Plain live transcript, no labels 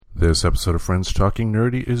This episode of Friends Talking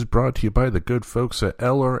Nerdy is brought to you by the good folks at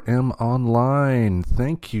LRM Online.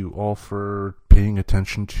 Thank you all for paying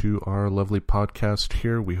attention to our lovely podcast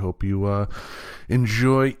here. We hope you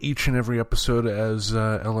enjoy each and every episode as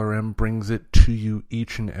LRM brings it to you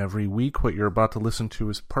each and every week. What you're about to listen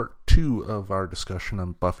to is part 2 of our discussion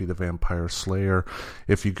on Buffy the Vampire Slayer.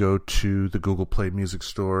 If you go to the Google Play Music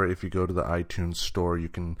Store, if you go to the iTunes Store, you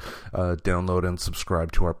can download and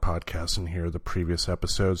subscribe to our podcast and hear the previous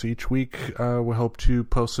episodes. Each week, we hope to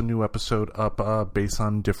post a new episode up based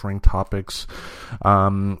on differing topics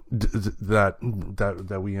that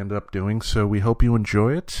we end up doing. So we hope you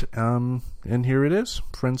enjoy it. And here it is,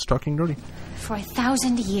 Friends Talking Nerdy. For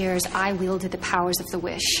 1,000 years, I wielded the powers of the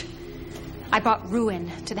wish. I brought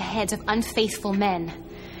ruin to the heads of unfaithful men.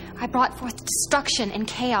 I brought forth destruction and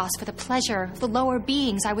chaos for the pleasure of the lower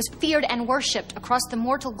beings. I was feared and worshipped across the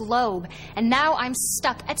mortal globe, and now I'm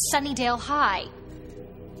stuck at Sunnydale High.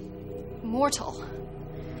 Mortal.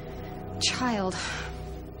 Child.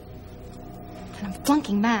 And I'm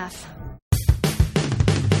flunking math.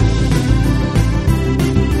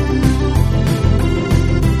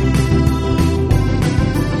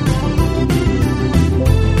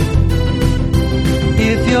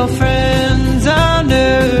 If your friends are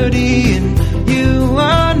nerdy and you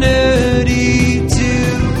are nerdy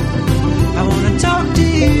too, I want to talk to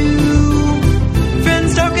you.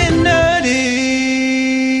 Friends Talking Nerdy.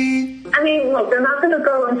 I mean, look, they're not going to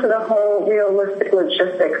go into the whole realistic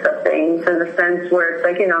logistics of things in the sense where it's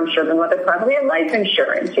like, I'm sure the mother probably had life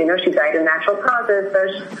insurance. She died of natural causes.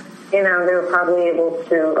 There's, they were probably able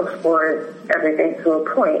to afford everything to a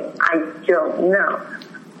point. I don't know.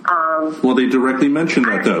 Well, they directly mentioned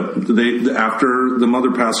that, though. After the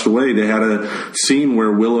mother passed away, they had a scene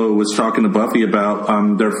where Willow was talking to Buffy about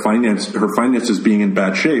her finances being in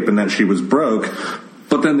bad shape and that she was broke,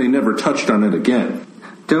 but then they never touched on it again.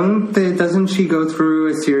 Doesn't she go through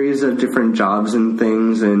a series of different jobs and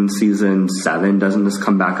things in season 7? Doesn't this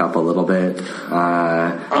come back up a little bit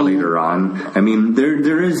later on? I mean,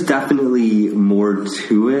 there is definitely more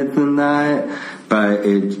to it than that. But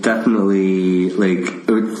it's definitely,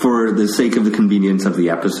 for the sake of the convenience of the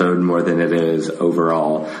episode more than it is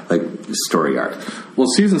overall, story arc. Well,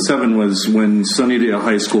 season 7 was when Sunnydale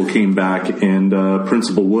High School came back and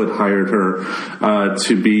Principal Wood hired her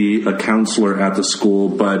to be a counselor at the school,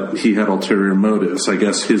 but he had ulterior motives. I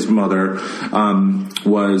guess his mother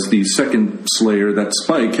was the second Slayer that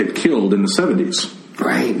Spike had killed in the 70s.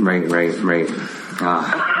 Right.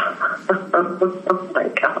 Oh, my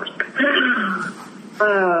God.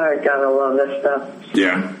 Oh, I gotta love this stuff.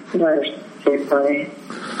 Yeah. That's too funny.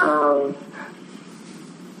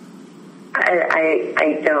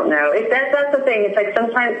 I don't know. That's the thing. It's like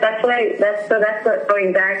sometimes that's what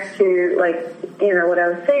going back to what I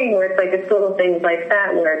was saying, where it's little things like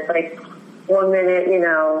that, where it's like 1 minute,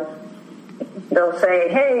 they'll say,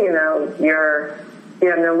 hey, you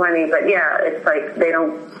have no money, but yeah, it's like they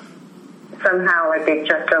don't somehow they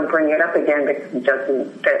just don't bring it up again because it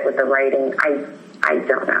doesn't fit with the writing. I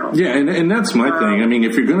don't know. Yeah, and that's my thing. I mean,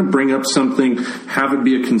 if you're going to bring up something, have it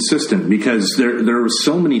be a consistent, because there were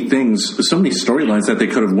so many things, so many storylines that they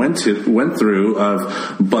could have went through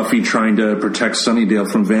of Buffy trying to protect Sunnydale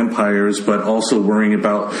from vampires, but also worrying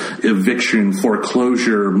about eviction,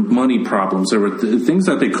 foreclosure, money problems. There were things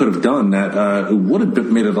that they could have done that would have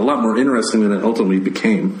made it a lot more interesting than it ultimately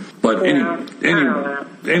became. But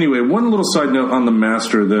anyway, one little side note on the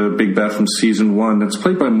Master, the big bad from season 1, that's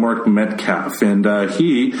played by Mark Metcalf, and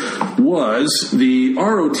he was the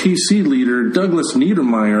ROTC leader Douglas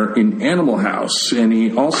Niedermeyer in Animal House, and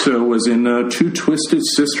he also was in 2 Twisted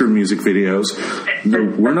Sister music videos.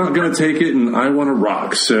 We're Not Gonna Take It and I Wanna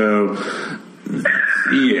Rock. So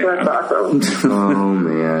yeah, that's awesome. Oh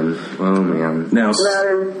man.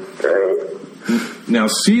 Now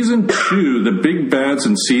season 2, the big bads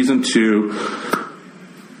in season 2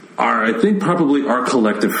 are, I think, probably our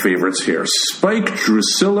collective favorites here. Spike,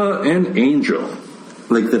 Drusilla, and Angel.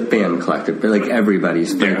 The fan collective,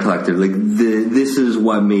 everybody's fan collective. This is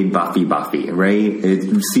what made Buffy, right?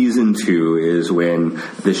 Season 2 is when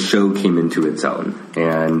the show came into its own,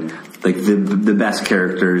 and the best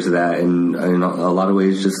characters that, in a lot of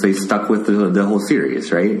ways, just they stuck with the whole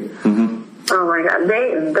series, right? Mm-hmm. Oh my God,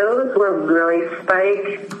 those were really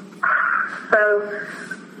Spike. So,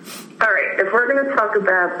 all right, if we're going to talk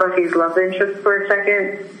about Buffy's love interest for a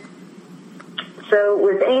second. So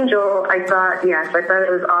with Angel, I thought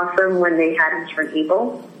it was awesome when they had him turn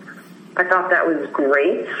evil. I thought that was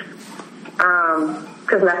great.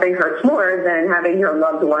 Because nothing hurts more than having your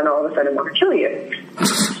loved one all of a sudden want to kill you.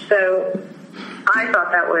 So I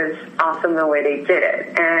thought that was awesome the way they did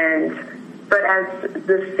it. And But as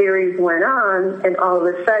the series went on, and all of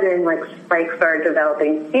a sudden, like, Spike started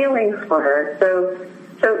developing feelings for her. So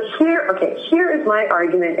here is my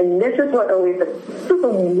argument, and this is this is the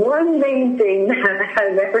one main thing that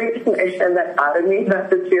has everything I said that bothered me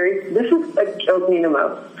about the series. This is what killed me the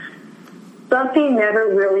most. Buffy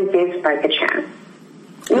never really gave Spike a chance.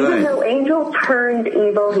 Even though Angel turned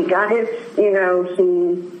evil, he got his, he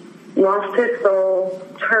lost his soul,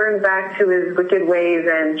 turned back to his wicked ways,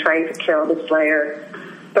 and tried to kill the Slayer.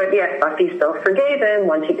 But yet Buffy still forgave him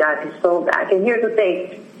once he got his soul back. And here's the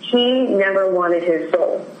thing. He never wanted his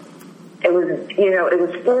soul. It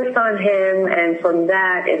was forced on him, and from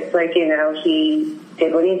that, it's like, he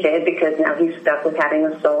did what he did because now he's stuck with having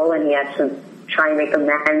a soul, and he has to try and make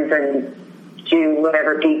amends and do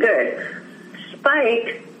whatever, be good.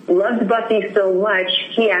 Spike loved Buffy so much,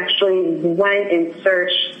 he actually went and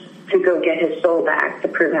searched to go get his soul back to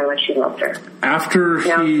prove how much he loved her.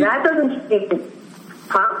 That doesn't speak...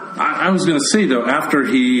 Huh? I was going to say, though, after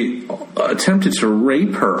he attempted to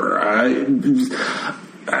rape her,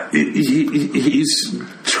 he's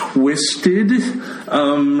twisted. I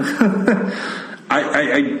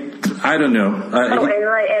don't know.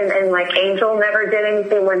 And Angel never did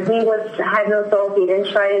anything when he had no soul. He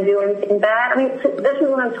didn't try to do anything bad. I mean, this is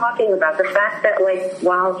what I'm talking about. The fact that,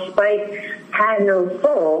 while Spike had no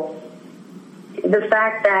soul, the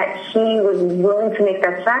fact that he was willing to make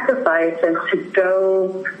that sacrifice and to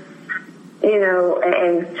go,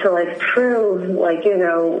 and to prove,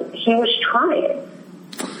 he was trying.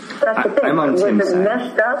 That's the thing. Was it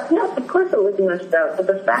messed up? Yes, of course it was messed up. But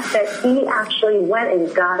the fact that he actually went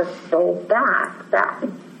and got his soul back,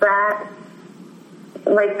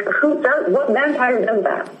 what vampire does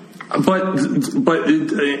that? But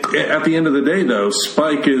at the end of the day, though,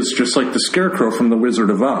 Spike is just like the Scarecrow from The Wizard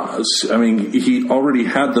of Oz. I mean, he already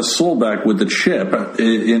had the soul back with the chip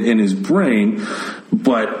in his brain,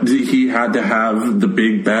 but he had to have the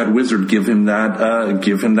big bad wizard give him that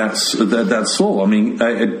soul. I mean,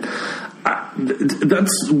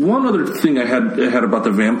 that's one other thing I had about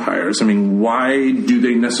the vampires. I mean, why do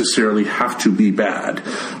they necessarily have to be bad?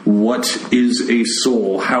 What is a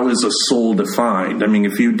soul? How is a soul defined? I mean,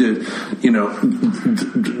 if you did,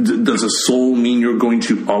 does a soul mean you're going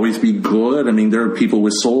to always be good? I mean, there are people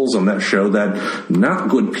with souls on that show that not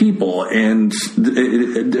good people, and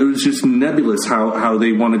it was just nebulous how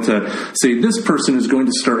they wanted to say this person is going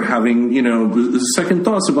to start having, second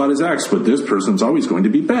thoughts about his acts, but this person's always going to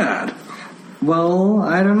be bad. Well,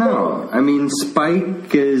 I don't know. I mean,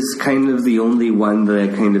 Spike is kind of the only one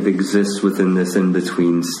that kind of exists within this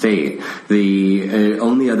in-between state. The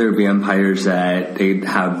only other vampires that they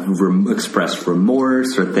have expressed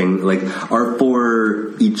remorse or things are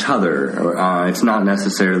for each other. It's not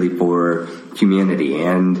necessarily for humanity.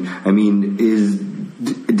 And I mean,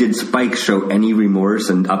 did Spike show any remorse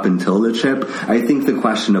up until the chip? I think the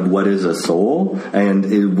question of what is a soul, and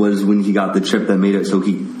it was when he got the chip that made it so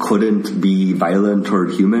he couldn't be violent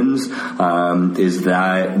toward humans. Was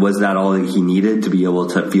that all that he needed to be able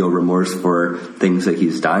to feel remorse for things that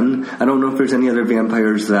he's done? I don't know if there's any other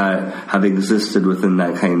vampires that have existed within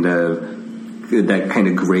that kind of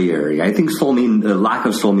gray area. I think lack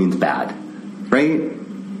of soul means bad, right?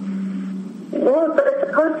 Well, it's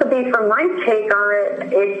supposed to be, from my take on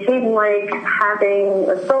it, it seemed like having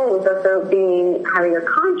a soul is also having a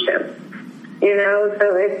conscience,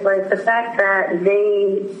 so it's like the fact that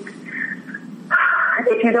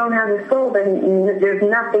if you don't have a soul, then there's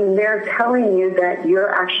nothing there telling you that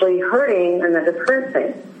you're actually hurting another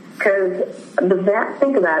person. Because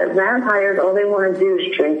think about it, vampires, all they want to do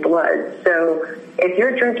is drink blood. So if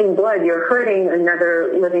you're drinking blood, you're hurting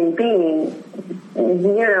another living being.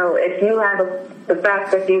 If you have the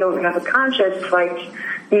fact that you don't have a conscience,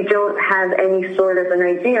 you don't have any sort of an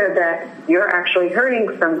idea that you're actually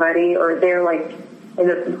hurting somebody, or they're in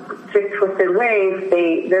a sick, twisted way,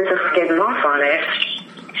 they're just getting off on it,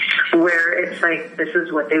 where it's this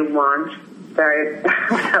is what they want. Sorry,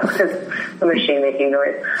 that was a machine making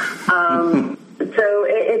noise. So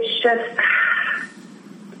it's just...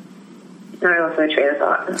 I lost my train of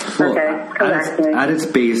thought. Okay, come back to me. At its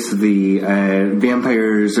base, the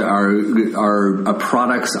vampires are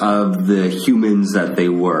products of the humans that they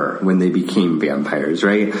were when they became vampires,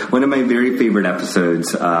 right? One of my very favorite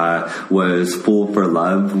episodes was Fool for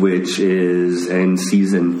Love, which is in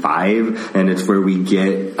season 5, and it's where we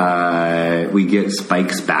get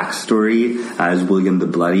Spike's backstory as William the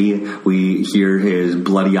Bloody. We hear his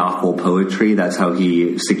bloody awful poetry. That's how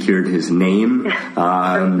he secured his name,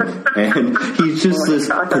 and and he's just this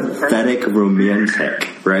pathetic romantic,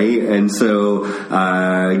 right? And so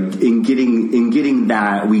in getting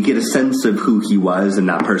that, we get a sense of who he was and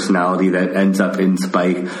that personality that ends up in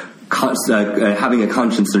Spike having a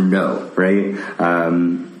conscience or no, right?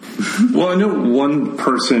 Well, I know one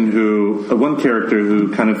character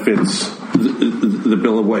who kind of fits the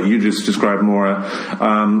bill of what you just described, Maura,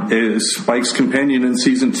 is Spike's companion in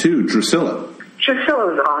season 2, Drusilla. Drusilla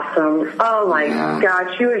was awesome. Oh my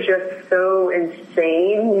God, she was just so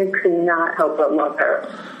insane. You could not help but love her.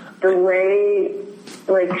 The way,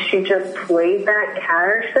 like, she just played that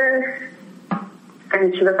character,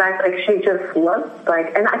 and to the fact, like, she just loved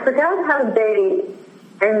Spike. And I forgot how they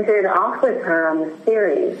ended off with her on the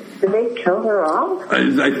series. Did they kill her off?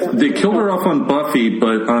 They killed her off on Buffy,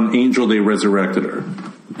 but on Angel they resurrected her.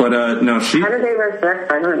 But no, How did they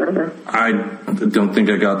resurrect her? I don't remember. I don't think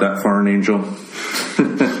I got that far in Angel.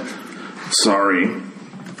 Sorry.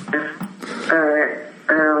 Alright,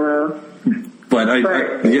 I don't know. But I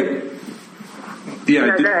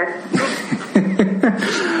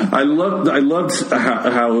loved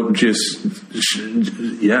how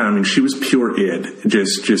she was pure id.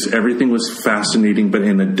 Just everything was fascinating, but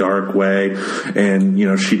in a dark way. And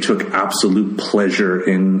she took absolute pleasure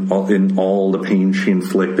in all the pain she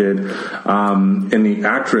inflicted. And the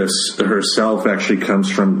actress herself actually comes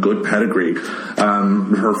from good pedigree.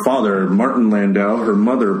 Her father, Martin Landau, her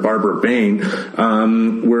mother, Barbara Bain,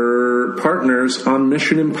 were partners on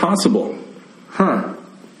Mission Impossible. Huh.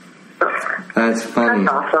 That's funny.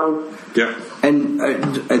 That's awesome. Yeah. And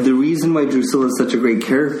the reason why Drusilla is such a great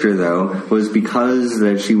character, though, was because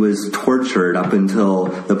that she was tortured up until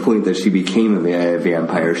the point that she became a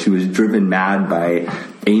vampire. She was driven mad by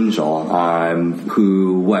Angel,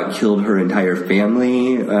 who killed her entire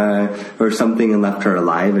family or something and left her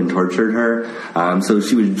alive and tortured her. So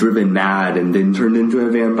she was driven mad and then turned into a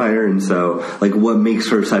vampire. And so, like, what makes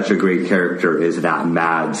her such a great character is that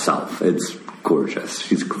mad self. It's gorgeous.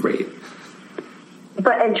 She's great.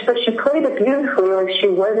 But she played it beautifully. Like, she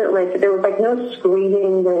wasn't like, there was like no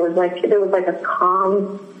screaming. There was like a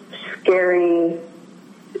calm, scary,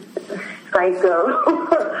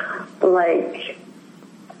 psycho, like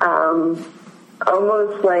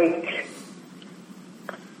almost like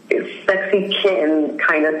sexy kitten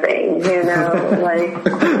kind of thing, like,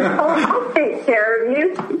 I'll take care of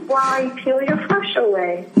you while I peel your flesh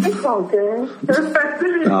away. It's all good.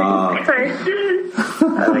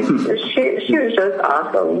 She was just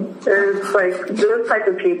awesome. There's like those type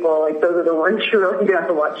of people, like those are the ones you really have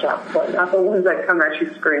to watch out for, not the ones that come at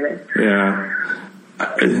you screaming. Yeah.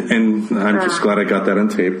 And I'm just glad I got that on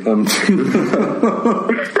tape.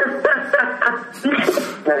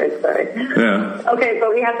 Sorry. Yeah. Okay,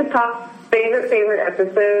 but we have to talk favorite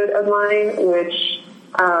episode of mine, which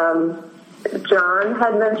John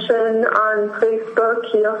had mentioned on Facebook.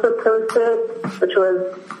 He also posted, which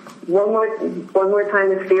was one more time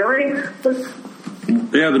with feeling.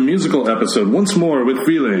 Yeah, the musical episode. Once more with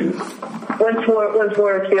feeling. Once more with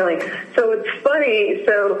feeling. So it's funny.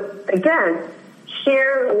 So again,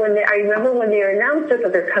 here, I remember when they announced it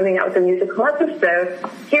that they're coming out with a musical episode,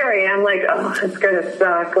 here I am like, oh, it's going to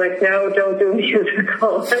suck. Like, no, don't do a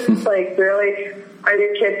musical. It's like, really? Are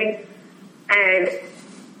you kidding? And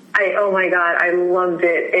oh my God, I loved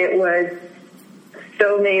it. It was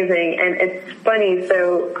so amazing. And it's funny.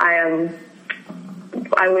 So I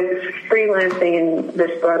was freelancing in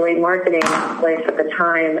this Broadway marketing place at the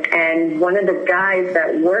time. And one of the guys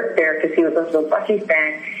that worked there, because he was also a Buffy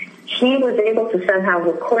fan, he was able to somehow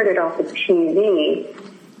record it off of TV.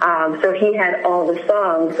 So he had all the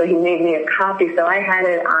songs, so he made me a copy. So I had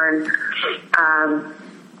it on,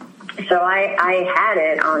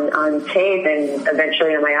 on tape and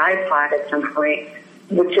eventually on my iPod at some point.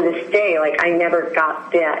 Which to this day, like, I never got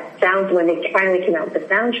that sound when they finally came out with the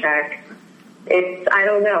soundtrack. I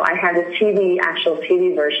don't know, I had the actual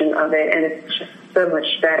TV version of it, and it's just so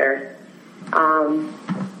much better.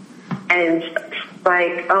 And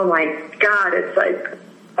Spike, oh my God, it's like,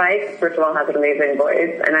 Spike, first of all, has an amazing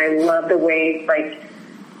voice, and I love the way, like,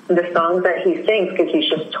 the songs that he sings, because he's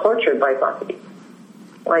just tortured by Buffy.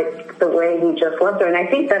 Like, the way he just loves her. And I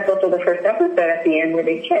think that's also the first episode at the end where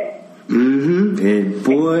they kiss. Mm-hmm.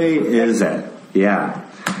 Boy, is it. Yeah.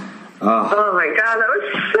 Oh my God, that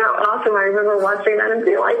was so awesome. I remember watching that and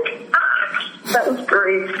being like, that was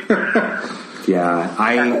great. Yeah,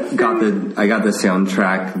 I got the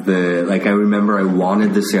soundtrack. I remember I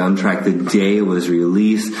wanted the soundtrack the day it was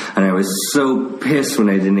released, and I was so pissed when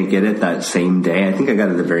I didn't get it that same day. I think I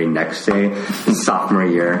got it the very next day, sophomore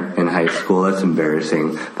year in high school. That's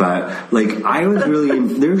embarrassing. But like, I was really,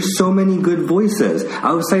 there's so many good voices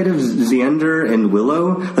outside of Xander and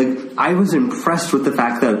Willow. Like, I was impressed with the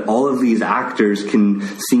fact that all of these actors can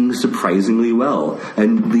sing surprisingly well,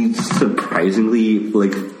 and these surprisingly,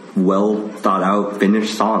 like, well thought out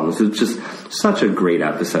finished songs. It's just such a great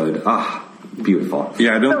episode. Beautiful.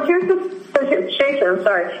 Yeah, I don't. So Jason, I'm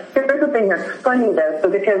sorry. Here's the thing that's funny though. So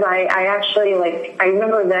because I actually I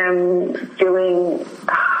remember them doing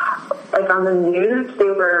like on the news,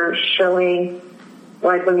 they were showing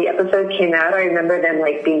like when the episode came out. I remember them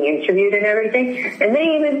like being interviewed and everything, and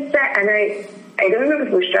they even said, and I don't remember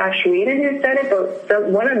if it was Josh Whedon who said it, but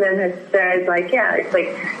one of them has said like, yeah, it's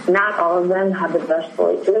like not all of them have the best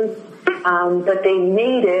voices. But they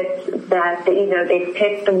made it that they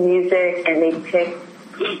picked the music and they picked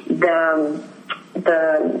the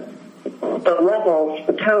levels,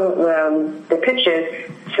 the tone, the pitches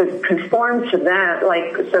to conform to that,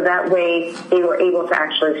 like so that way they were able to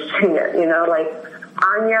actually sing it. Like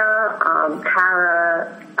Anya,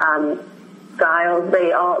 Kara, Giles,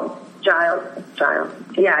 Giles.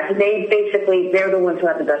 Yeah, they're the ones who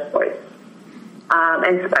have the best voice.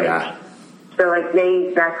 And Spike. Yeah. So it's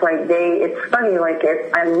funny,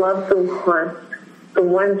 I love the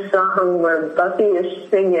one song where Buffy is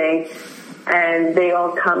singing and they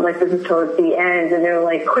all come, like this is towards the end, and they're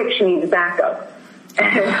like, quick, she needs backup.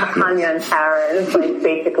 And Anya and Tara, and it's like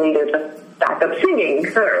basically they're just backup singing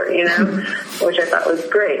her, which I thought was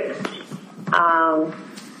great.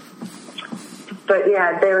 But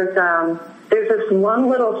yeah, there's this one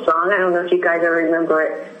little song, I don't know if you guys ever remember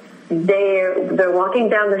it. They're walking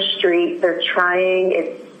down the street. They're trying.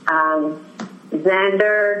 It's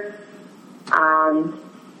Xander,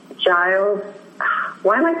 Giles.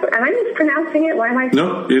 Am I mispronouncing it? Why am I?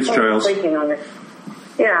 No, it's Giles. Blanking on it.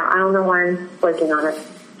 Yeah, I don't know why I'm blanking on it.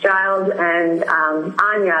 Giles and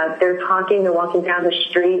Anya. They're talking. They're walking down the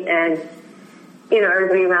street, and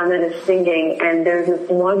everybody around them is singing. And there's this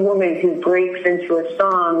one woman who breaks into a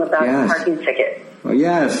song about a parking ticket. Oh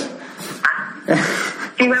yes.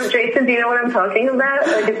 Do you remember, Jason? Do you know what I'm talking about?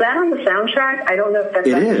 Like, is that on the soundtrack? I don't know if that's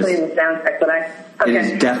actually in the soundtrack, but okay. It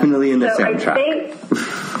is definitely in the soundtrack.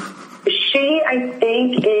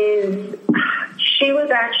 She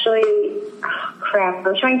was actually, crap,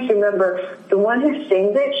 I'm trying to remember. The one who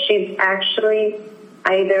sings it, she's actually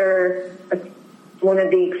either one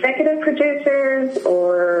of the executive producers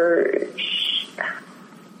or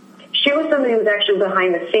she was somebody who was actually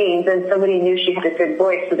behind the scenes, and somebody knew she had a good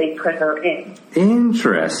voice, so they put her in.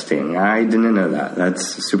 Interesting. I didn't know that.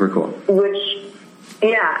 That's super cool.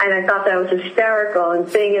 And I thought that was hysterical. And the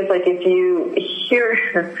thing is, like, if you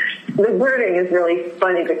hear the wording is really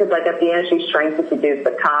funny because, like, at the end she's trying to seduce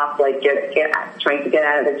the cop, like, trying to get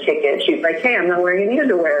out of the ticket. She's like, "Hey, I'm not wearing any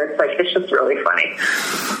underwear." It's like, it's just really funny.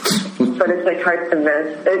 But it's like hard to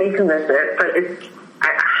miss. You can miss it,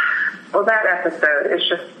 but that episode is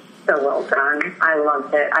just so well done. I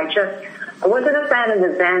loved it. I wasn't a fan of the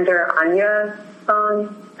Xander Anya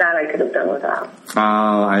song. That I could have done without.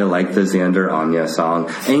 Oh, I like the Xander Anya song.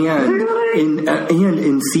 And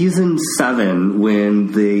in season 7,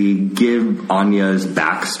 when they give Anya's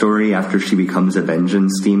backstory after she becomes a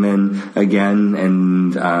vengeance demon again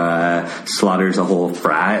and slaughters a whole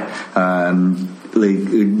frat,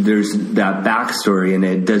 there's that backstory, and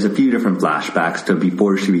it does a few different flashbacks to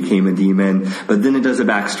before she became a demon, but then it does a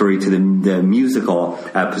backstory to the musical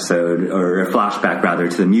episode, or a flashback rather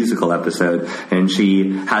to the musical episode, and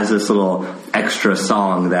she has this little extra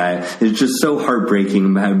song that is just so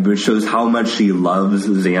heartbreaking, but shows how much she loves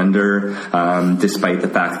Xander, despite the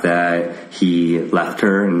fact that he left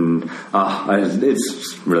her, and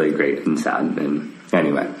it's really great and sad. And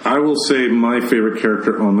anyway, I will say my favorite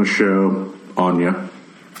character on the show,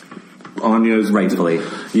 Anya's rightfully.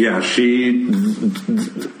 Yeah, she's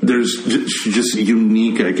just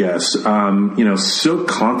unique, I guess. So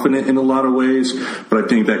confident in a lot of ways, but I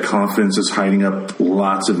think that confidence is hiding up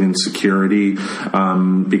lots of insecurity,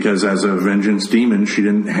 because as a vengeance demon, she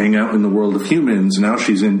didn't hang out in the world of humans. Now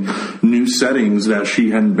she's in new settings that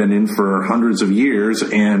she hadn't been in for hundreds of years,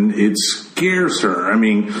 and it scares her. I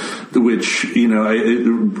mean, which,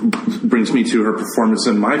 it brings me to her performance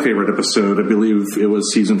in my favorite episode. I believe it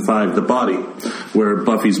was season 5, The Body, where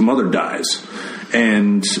Buffy's mother dies.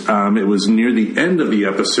 And it was near the end of the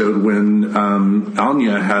episode when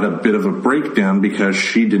Anya had a bit of a breakdown because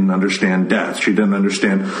she didn't understand death. She didn't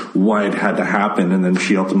understand why it had to happen, and then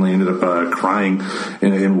she ultimately ended up crying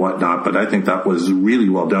and whatnot. But I think that was really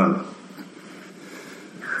well done.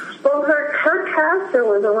 Well, her character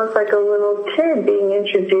was almost like a little kid being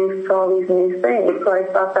introduced to all these new things, so I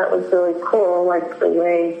thought that was really cool, like the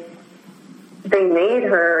way they made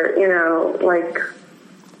her, like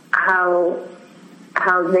how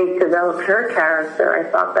how they developed her character, I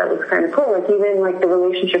thought that was kind of cool. Like even like the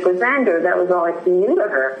relationship with Xander, that was all I knew to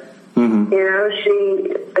her. Mm-hmm. You know,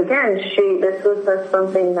 this was just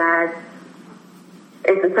something that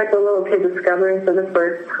it's like a little kid discovering for the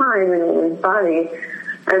first time in a woman's body.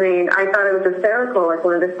 I mean, I thought it was hysterical. Like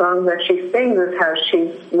one of the songs that she sings is how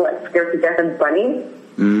she's scared to death of bunnies.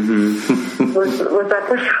 Mm-hmm. was that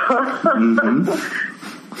the song?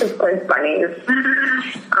 Mm-hmm. It's like bunnies.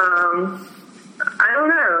 I don't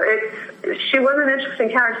know. She was an interesting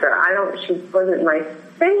character. She wasn't my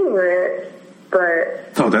favorite,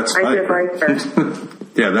 but that's I Spike. did like her.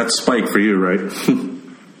 Yeah, that's Spike for you, right?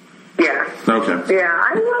 Yeah. Okay. Yeah,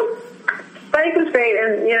 I don't know. Spike was great,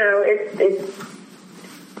 and you know,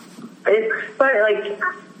 it's funny. Like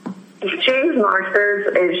James Marsters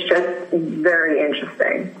is just very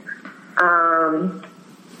interesting. And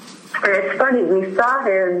it's funny, we saw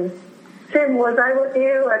him. Tim, was I with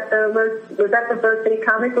you was that the first City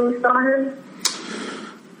Comic when we saw him?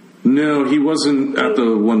 No, he wasn't at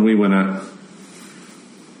the one we went at.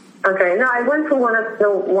 Okay, no, I went to one of the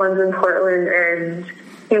ones in Portland, and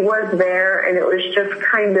he was there, and it was just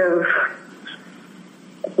kind of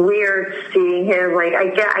weird seeing him. Like,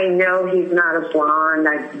 I know he's not a blonde,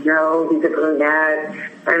 I know he's a brunette,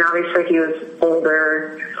 and obviously he was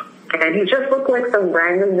older. And he just looked like some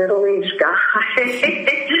random middle-aged guy. And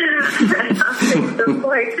I was just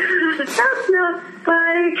like, that's not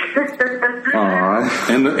Spike. Aww.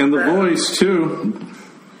 And the voice, too.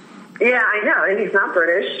 Yeah, I know. And he's not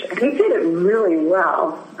British. And he did it really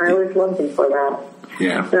well. I always loved him for that.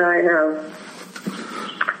 Yeah. So I know.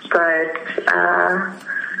 But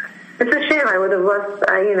it's a shame. I would have loved,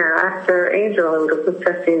 after Angel, I would have looked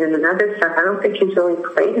at him in another stuff. I don't think he's really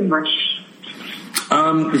played in much.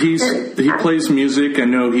 He plays music. I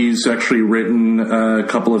know he's actually written a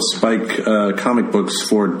couple of Spike comic books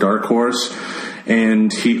for Dark Horse, and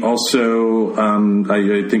he also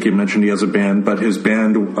I think he mentioned he has a band, but his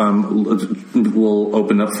band will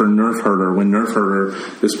open up for Nerf Herder when Nerf Herder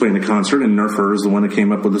is playing a concert, and Nerf Herder is the one that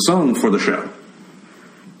came up with the song for the show.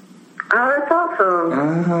 Oh, that's awesome.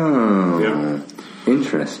 Oh, yeah.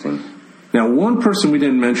 Interesting. Now, one person we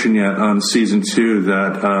didn't mention yet on season 2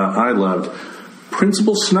 that I loved,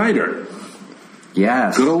 Principal Snyder.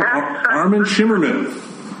 Yes. Good old Armin Shimmerman.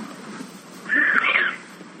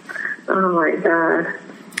 Oh my God.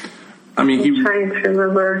 I mean, I'm trying to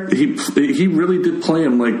remember. He really did play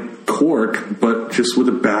him like Quark, but just with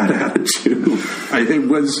a bad attitude. It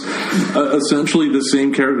was essentially the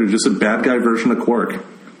same character, just a bad guy version of Quark.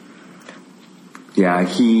 Yeah,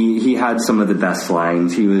 he had some of the best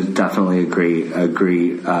lines. He was definitely a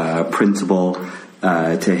great principal.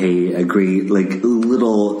 To hate, a great, like,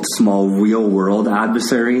 little small real world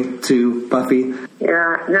adversary to Buffy.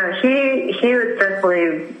 Yeah, no, he was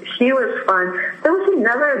definitely, he was fun. There was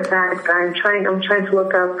another bad guy. I'm trying to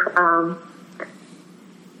look up.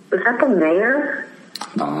 Was that the mayor?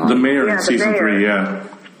 The mayor in season 3, yeah.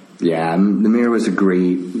 Yeah, the mayor was a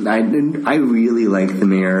great. I really like the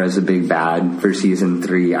mayor as a big bad for season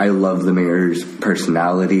 3. I love the mayor's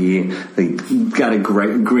personality. Like, got a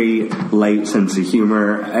great light sense of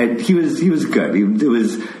humor. He was good. It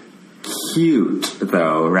was cute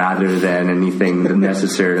though, rather than anything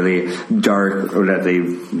necessarily dark or that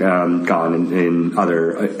they've gone in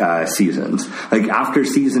other seasons. Like after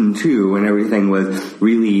season 2, when everything was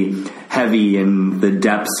really heavy in the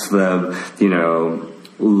depths of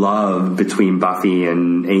love between Buffy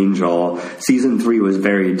and Angel, season 3 was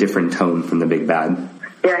very different tone from the big bad.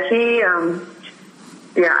 Yeah,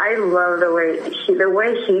 I love the way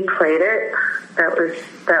he played it. That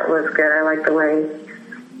was good. I like the way,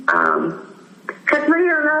 because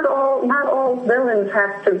not all villains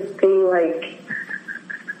have to be like.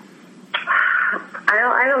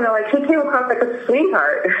 I don't know. Like he came across like a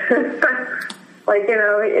sweetheart. Like it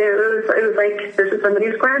was like this is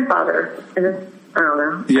somebody's grandfather. And I don't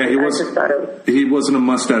know. Yeah, he wasn't a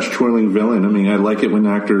mustache twirling villain. I mean, I like it when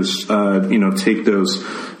actors, take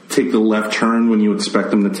the left turn when you expect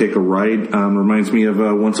them to take a right. Reminds me of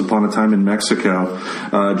Once Upon a Time in Mexico.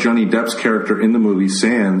 Johnny Depp's character in the movie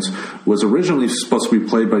Sands was originally supposed to be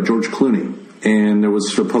played by George Clooney. And there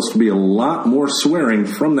was supposed to be a lot more swearing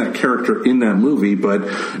from that character in that movie, but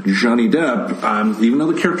Johnny Depp, even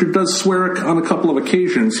though the character does swear on a couple of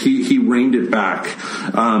occasions, he reined it back,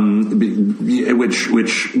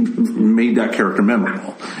 which made that character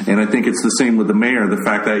memorable. And I think it's the same with the mayor. The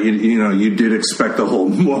fact that you did expect the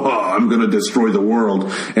whole "I'm going to destroy the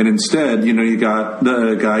world," and instead, you got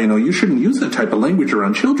the guy, you shouldn't use that type of language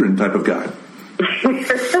around children type of guy.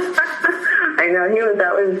 I know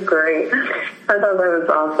that was great. I thought that was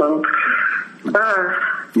awesome.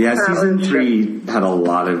 Yeah, season 3 had a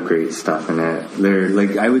lot of great stuff in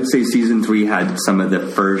it. I would say season 3 had some of the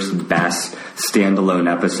first best standalone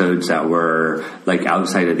episodes that were like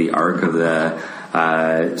outside of the arc of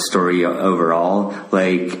the story overall.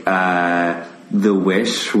 Like The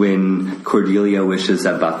Wish, when Cordelia wishes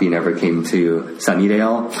that Buffy never came to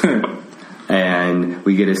Sunnydale. And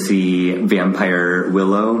we get to see Vampire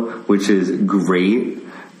Willow, which is great.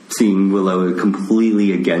 Seeing Willow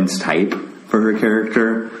completely against type for her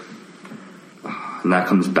character, and that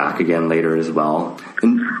comes back again later as well.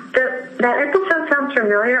 And that episode sounds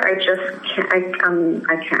familiar. I just can't.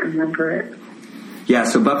 I can't remember it. Yeah,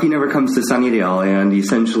 so Buffy never comes to Sunnydale, and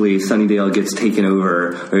essentially Sunnydale gets taken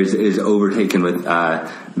over, or is overtaken with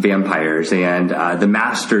vampires, and the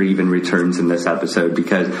Master even returns in this episode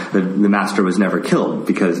because the Master was never killed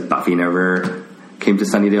because Buffy never came to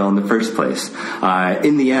Sunnydale in the first place.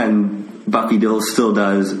 In the end, Buffy still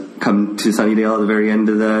does come to Sunnydale at the very end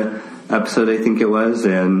of the episode, I think it was,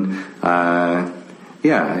 and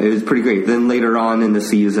yeah, it was pretty great. Then later on in the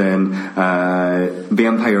season,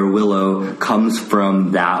 Vampire Willow comes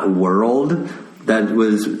from that world that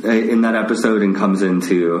was in that episode and comes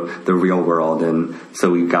into the real world, and so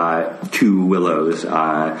we got 2 Willows.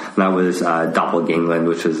 That was Doppelgangland,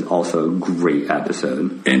 which is also a great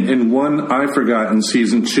episode. And one I forgot in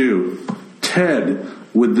season 2, Ted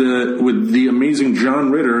with the amazing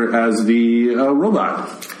John Ritter as the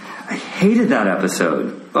robot. I hated that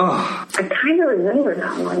episode. Oh, I kind of remember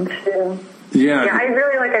that one too. Yeah, I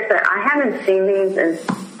really, like I said, I haven't seen these in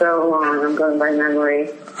so long. I'm going by memory.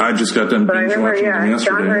 I just got done binge watching them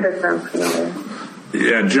yesterday. John Ritter sounds familiar.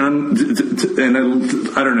 Yeah, John, and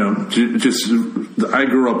I don't know, just I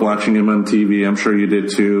grew up watching him on TV. I'm sure you did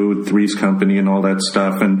too, Three's Company and all that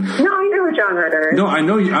stuff. And no, I know who John Ritter is. No, I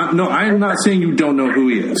know you. No, I'm not saying you don't know who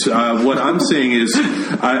he is. What I'm saying is,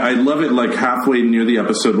 I love it. Like halfway near the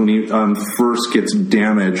episode when he first gets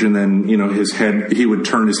damaged, and then his head, he would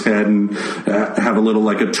turn his head and have a little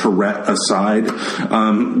like a Tourette aside.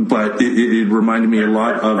 But it reminded me a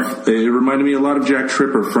lot of Jack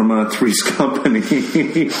Tripper from Three's Company.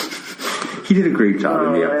 He did a great job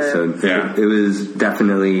in the episode. Yeah. It was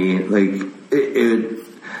definitely like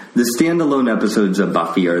the standalone episodes of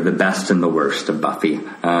Buffy are the best and the worst of Buffy,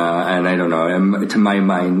 and I don't know. To my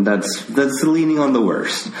mind, that's leaning on the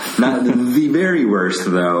worst. Not the very worst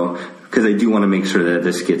though, because I do want to make sure that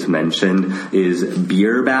this gets mentioned, is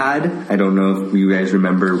Beer Bad. I don't know if you guys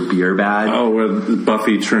remember Beer Bad. Oh, where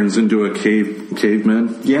Buffy turns into a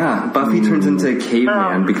caveman? Yeah, Buffy turns into a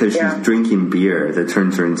caveman because she's drinking beer that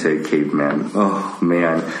turns her into a caveman. Oh,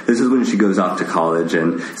 man. This is when she goes off to college,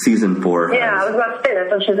 and season 4 Yeah, I was about to say,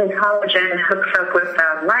 that's when she's in college and hooks up with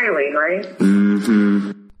Riley, right?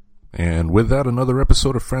 Mm-hmm. And with that, another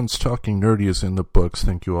episode of Friends Talking Nerdy is in the books.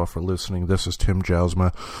 Thank you all for listening. This is Tim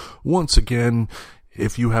Jousma. Once again,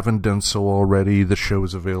 if you haven't done so already, the show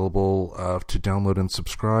is available to download and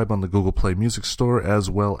subscribe on the Google Play Music Store as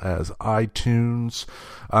well as iTunes.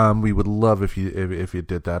 We would love if you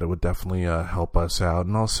did that. It would definitely help us out.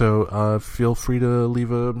 And also, feel free to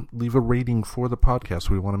leave a rating for the podcast.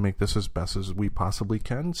 We want to make this as best as we possibly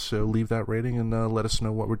can. So leave that rating and let us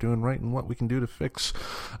know what we're doing right and what we can do to fix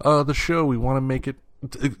the show. We want to make it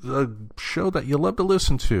a show that you love to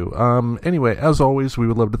listen to. Anyway, as always, we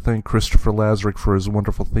would love to thank Christopher Lazarick for his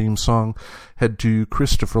wonderful theme song. Head to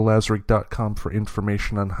ChristopherLazarick.com for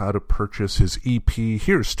information on how to purchase his EP,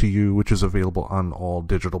 Here's to You, which is available on all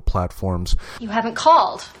digital platforms. You haven't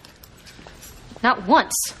called. Not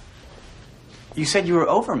once. You said you were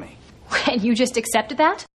over me. And you just accepted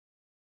that?